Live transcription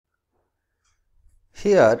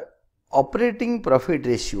Here operating profit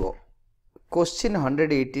ratio. Question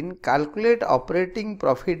 118. Calculate operating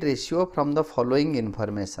profit ratio from the following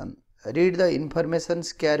information. Read the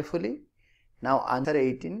informations carefully. Now answer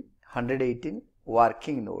 118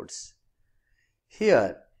 working notes.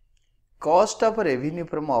 Here cost of revenue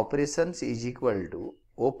from operations is equal to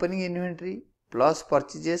opening inventory plus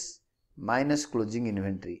purchases minus closing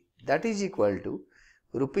inventory. That is equal to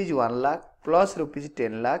rupees 1 lakh plus rupees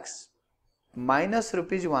 10 lakhs minus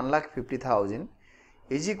rupees 1,50,000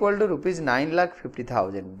 is equal to rupees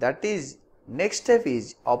 9,50,000. That is, next step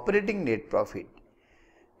is operating net profit.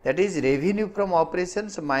 That is revenue from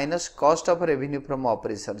operations minus cost of revenue from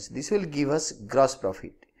operations. This will give us gross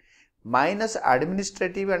profit. Minus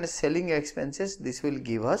administrative and selling expenses. This will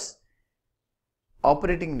give us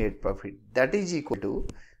operating net profit. That is equal to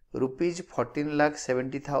rupees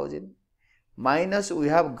 14,70,000 minus we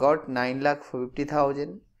have got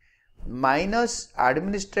 9,50,000 minus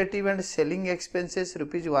administrative and selling expenses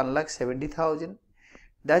rupees 1,70,000,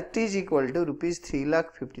 that is equal to rupees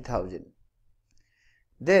 3,50,000.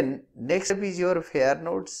 Then next step is your fair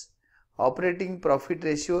notes. Operating profit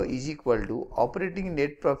ratio is equal to operating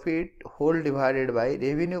net profit whole divided by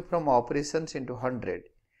revenue from operations into 100.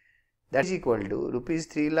 That is equal to rupees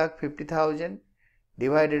 3,50,000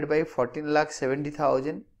 divided by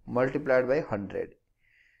 14,70,000 multiplied by 100.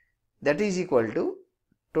 That is equal to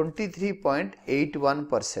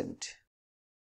 23.81%.